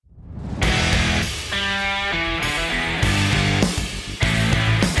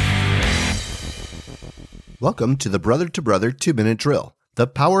Welcome to the Brother to Brother 2-Minute Drill, the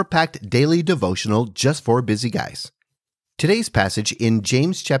power-packed daily devotional just for busy guys. Today's passage in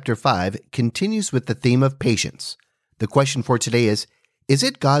James chapter 5 continues with the theme of patience. The question for today is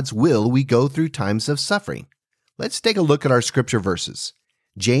it God's will we go through times of suffering? Let's take a look at our scripture verses.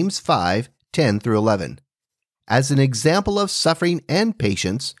 James 5:10 through 11. As an example of suffering and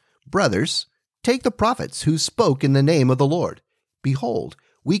patience, brothers, take the prophets who spoke in the name of the Lord. Behold,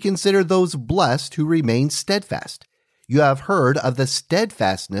 we consider those blessed who remain steadfast. You have heard of the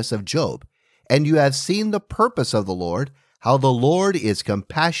steadfastness of Job, and you have seen the purpose of the Lord, how the Lord is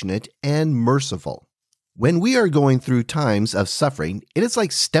compassionate and merciful. When we are going through times of suffering, it is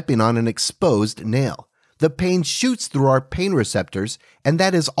like stepping on an exposed nail. The pain shoots through our pain receptors, and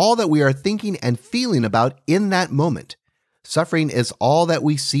that is all that we are thinking and feeling about in that moment. Suffering is all that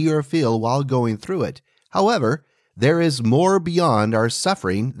we see or feel while going through it. However, there is more beyond our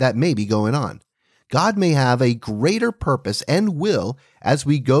suffering that may be going on. God may have a greater purpose and will as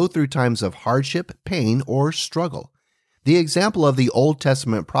we go through times of hardship, pain, or struggle. The example of the Old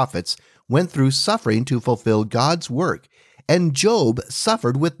Testament prophets went through suffering to fulfill God's work, and Job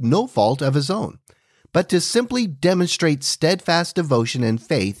suffered with no fault of his own, but to simply demonstrate steadfast devotion and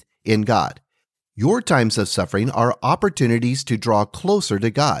faith in God. Your times of suffering are opportunities to draw closer to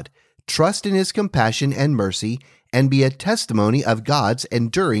God, trust in His compassion and mercy, and be a testimony of God's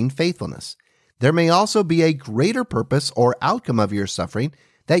enduring faithfulness. There may also be a greater purpose or outcome of your suffering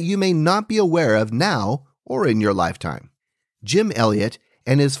that you may not be aware of now or in your lifetime. Jim Elliot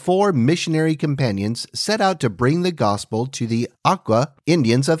and his 4 missionary companions set out to bring the gospel to the Auca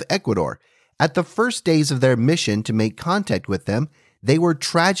Indians of Ecuador. At the first days of their mission to make contact with them, they were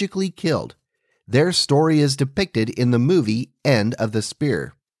tragically killed. Their story is depicted in the movie End of the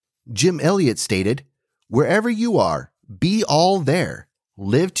Spear. Jim Elliot stated, "Wherever you are, be all there.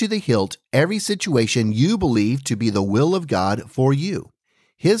 Live to the hilt every situation you believe to be the will of God for you."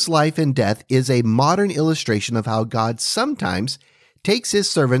 His life and death is a modern illustration of how God sometimes takes His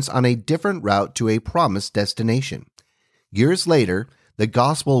servants on a different route to a promised destination. Years later, the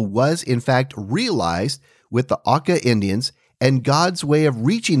gospel was in fact realized with the Auca Indians, and God's way of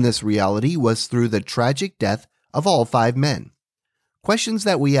reaching this reality was through the tragic death of all 5 men. Questions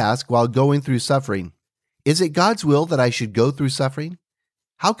that we ask while going through suffering. Is it God's will that I should go through suffering?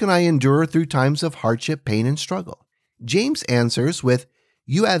 How can I endure through times of hardship, pain, and struggle? James answers with,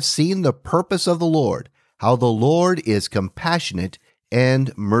 "You have seen the purpose of the Lord, how the Lord is compassionate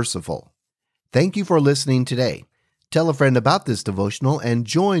and merciful." Thank you for listening today. Tell a friend about this devotional and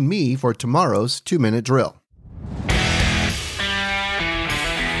join me for tomorrow's 2-Minute Drill.